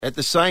At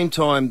the same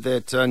time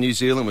that New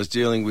Zealand was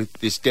dealing with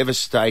this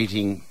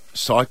devastating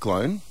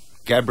cyclone,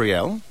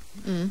 Gabrielle,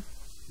 in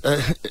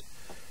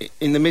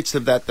the midst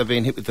of that, they've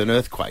been hit with an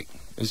earthquake.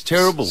 It's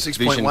terrible.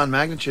 6.1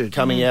 magnitude.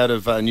 Coming out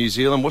of New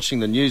Zealand, watching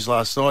the news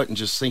last night and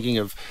just thinking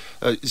of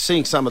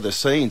seeing some of the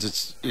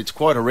scenes, it's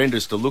quite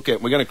horrendous to look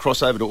at. We're going to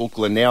cross over to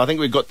Auckland now. I think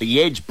we've got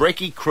the Edge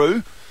Brekkie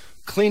crew,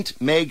 Clint,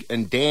 Meg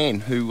and Dan,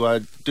 who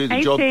do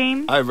the job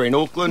over in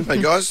Auckland. Hey,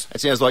 guys.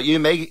 That sounds like you,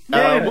 Meg.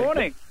 Good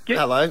morning.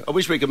 Hello. I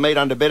wish we could meet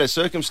under better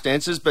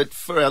circumstances, but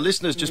for our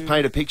listeners, just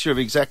paint a picture of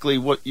exactly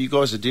what you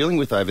guys are dealing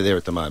with over there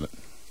at the moment.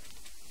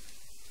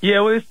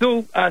 Yeah, we're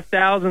still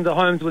thousands of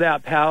homes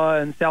without power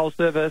and cell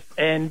service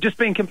and just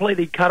being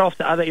completely cut off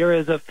to other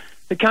areas of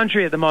the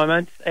country at the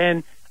moment.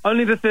 And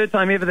only the third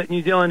time ever that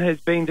New Zealand has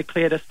been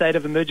declared a state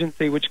of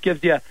emergency, which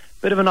gives you a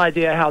bit of an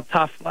idea how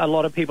tough a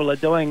lot of people are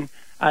doing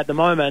at the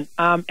moment.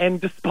 And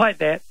despite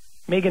that,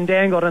 Meg and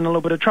Dan got in a little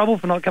bit of trouble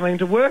for not coming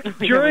to work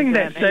during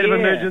that state of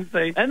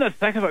emergency. And the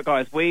fact of it,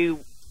 guys,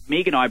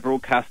 Meg and I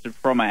broadcasted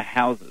from our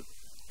houses,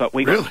 but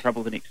we got in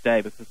trouble the next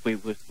day because we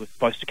were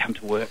supposed to come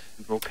to work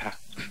and broadcast.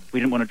 We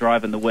didn't want to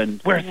drive in the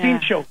wind. We're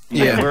essential.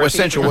 Yeah, we're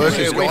essential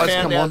workers, we guys.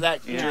 found Come out on.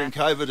 that during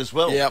COVID as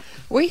well. Yep.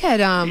 We had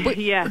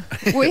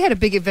we had a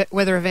big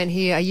weather event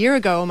here a year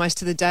ago, almost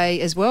to the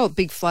day as well.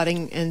 Big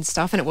flooding and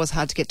stuff, and it was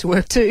hard to get to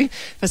work too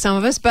for some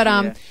of us. But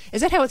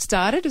is that how it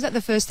started? Was that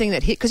the first thing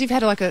that hit? Because you've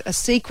had like a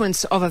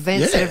sequence of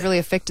events that have really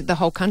affected the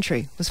whole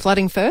country. Was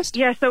flooding first?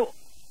 Yeah. So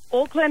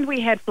Auckland,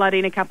 we had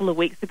flooding a couple of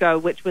weeks ago,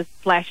 which was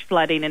flash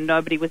flooding, and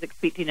nobody was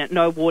expecting it.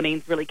 No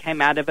warnings really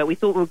came out of it. We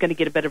thought we were going to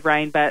get a bit of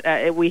rain,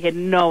 but we had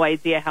no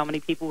idea how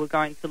many people were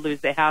going to lose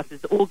their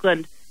houses.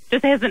 Auckland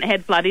just hasn't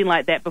had flooding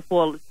like that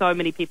before. So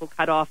many people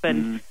cut off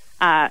and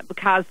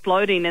cars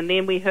floating, and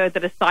then we heard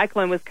that a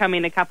cyclone was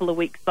coming a couple of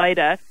weeks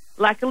later.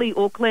 Luckily,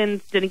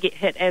 Auckland didn't get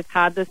hit as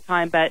hard this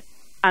time, but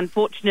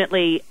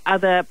unfortunately,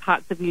 other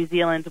parts of New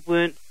Zealand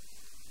weren't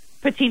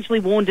potentially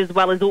warned as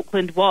well as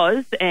Auckland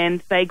was,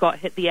 and they got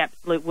hit the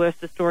absolute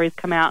worst. The stories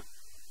come out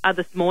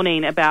this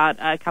morning about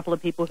a couple of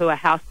people who are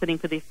house sitting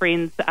for their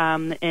friends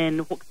in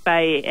Hawke's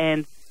Bay,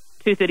 and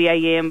 2:30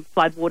 a.m.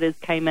 floodwaters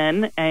came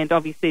in, and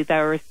obviously they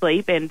were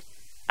asleep, and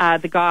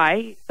the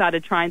guy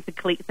started trying to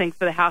collect things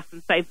for the house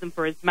and save them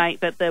for his mate,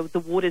 but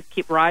the waters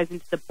kept rising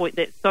to the point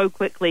that so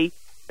quickly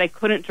they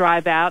couldn't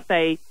drive out.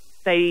 They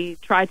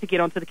tried to get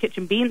onto the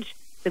kitchen bench.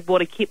 The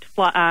water kept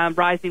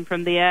rising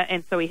from there,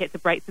 and so he had to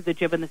break through the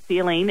jib in the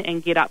ceiling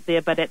and get up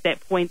there. But at that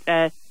point,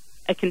 a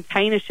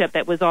container ship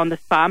that was on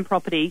this farm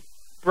property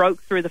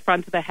broke through the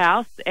front of the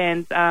house,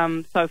 and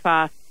so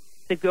far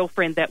the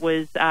girlfriend that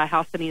was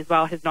house sitting as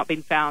well has not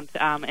been found,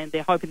 and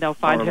they're hoping they'll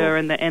find her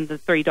and the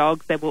three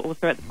dogs that were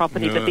also at the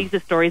property. But these are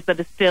stories that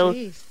are still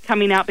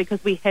coming out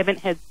because we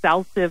haven't had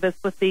cell service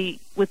with these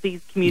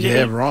communities.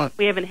 Yeah, right.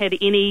 We haven't had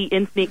any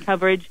internet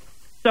coverage.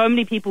 So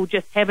many people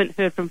just haven't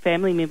heard from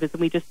family members,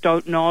 and we just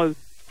don't know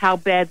how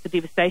bad the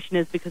devastation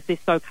is because they're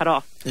so cut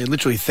off. Yeah,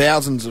 literally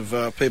thousands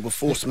of people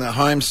forced from their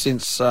homes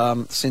since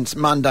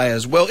Monday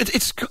as well.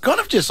 It's kind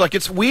of just like,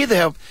 it's weird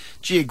how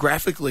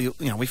geographically,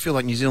 we feel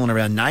like New Zealand are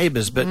our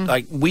neighbours, but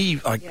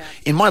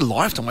in my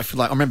lifetime, I feel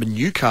like I remember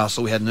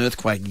Newcastle. We had an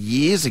earthquake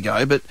years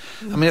ago, but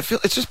I mean,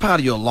 it's just part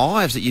of your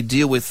lives that you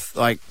deal with,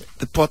 like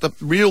the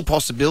real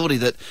possibility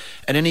that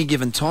at any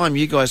given time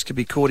you guys could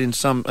be caught in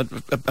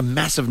a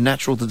massive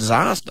natural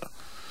disaster.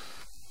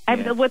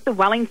 And with the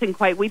Wellington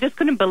quake, we just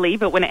couldn't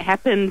believe it when it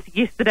happened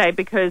yesterday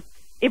because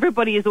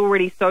everybody is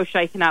already so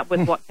shaken up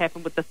with what's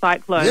happened with the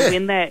cyclone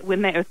when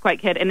that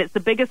earthquake hit. And it's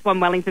the biggest one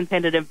Wellington's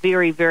had in a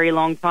very, very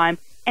long time.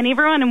 And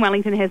everyone in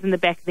Wellington has in the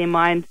back of their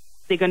mind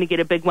they're going to get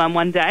a big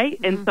one day.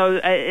 And so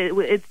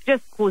it's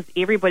just caused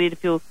everybody to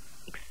feel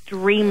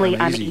extremely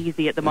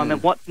uneasy at the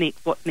moment. What's next?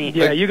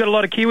 Yeah, you got a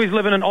lot of Kiwis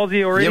living in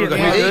Aussie already.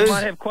 Yeah, we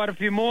might have quite a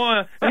few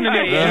more in the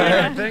next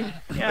year, I think.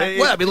 Well,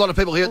 there'll be a lot of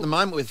people here at the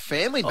moment with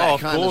family back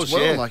home as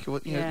well. Like,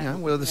 we're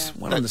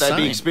one and the same.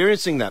 They'd be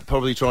experiencing that,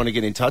 probably trying to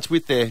get in touch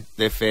with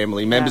their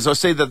family members. I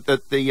see that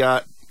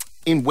the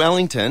in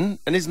Wellington,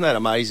 and isn't that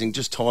amazing,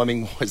 just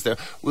timing-wise,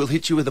 we'll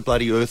hit you with a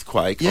bloody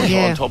earthquake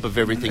on top of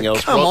everything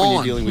else when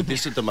you're dealing with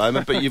this at the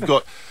moment. But you've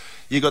got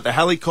the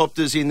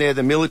helicopters in there,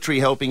 the military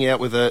helping out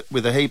with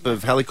a heap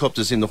of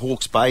helicopters in the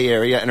Hawke's Bay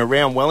area and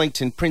around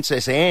Wellington.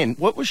 Princess Anne,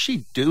 what was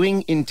she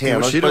doing in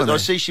town? I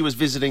see she was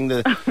visiting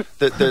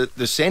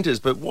the centres,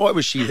 but why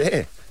was she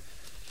there?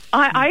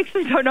 I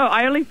actually don't know.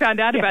 I only found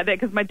out about that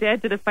because my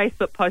dad did a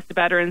Facebook post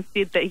about her and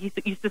said that he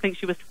used to think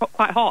she was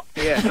quite hot.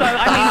 Yeah. So, I mean...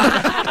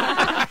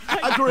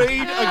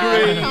 Agreed.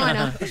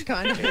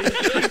 Kind of.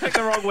 You picked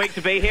the wrong week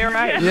to be here,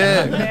 right?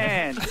 Yeah.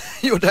 Man.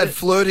 Your dad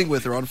flirting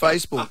with her on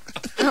Facebook.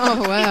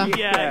 Oh, wow.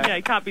 Yeah,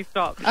 he can't be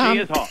stopped. She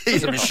is hot.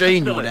 He's a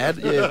machine, your dad.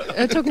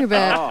 Yeah. Talking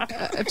about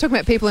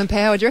people in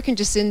power, do you reckon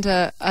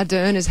Jacinda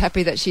Ardern is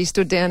happy that she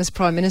stood down as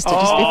Prime Minister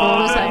just before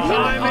all this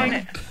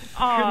happened?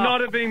 Could not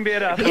have been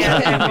better. Yeah,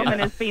 that woman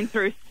has been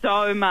through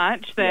so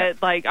much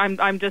that, like,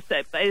 I'm just,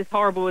 as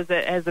horrible as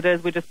it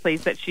is, we're just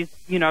pleased that she's,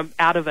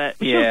 out of it.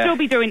 She'll still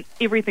be doing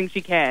everything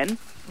she can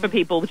for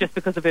people just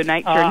because of her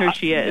nature and who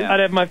she is. I'd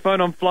have my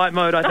phone on flight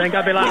mode, I think.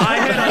 I'd be like,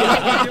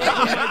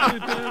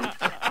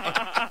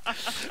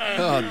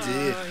 oh,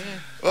 dear.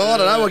 Well, I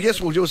don't know. I guess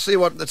we'll see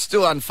it's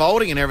still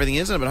unfolding and everything,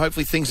 isn't it? But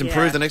hopefully things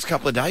improve the next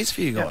couple of days for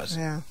you guys.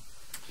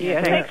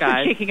 Yeah, thanks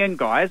for checking in,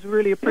 guys. We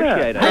really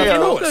appreciate it.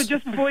 And also,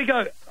 just before we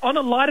go, on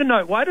a lighter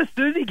note, why does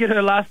Susie get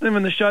her last name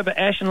in the show, but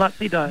Ash and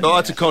Lutzi don't? Oh,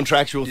 it's a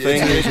contractual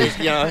thing.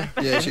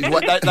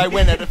 They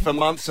went at it for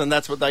months, and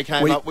that's what they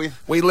came up with.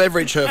 We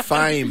leverage her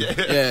fame.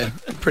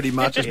 Pretty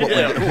much is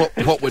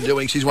what we're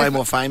doing. She's way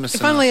more famous.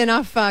 Funnily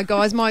enough,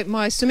 guys,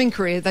 my swimming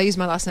career, they use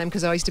my last name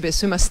because I used to be a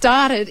swimmer,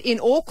 started in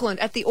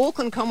Auckland at the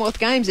Auckland Commonwealth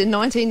Games in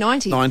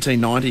 1990.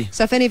 1990.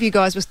 So if any of you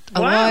guys was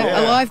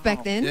alive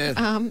back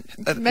then,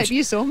 maybe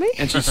you saw me.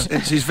 And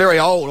she's very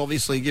old,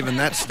 obviously, given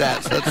that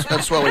stat. So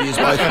that's why we use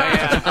both.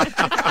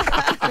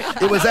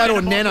 It was that or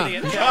Nana.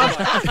 It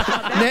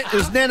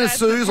was Nana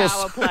Suze or...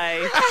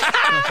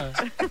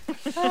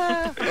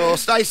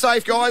 stay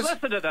safe, guys.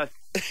 Listen to this.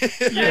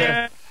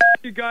 Yeah,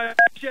 you guys.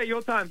 Share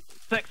your time.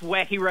 6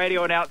 wacky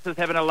radio announcers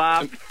having a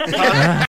laugh.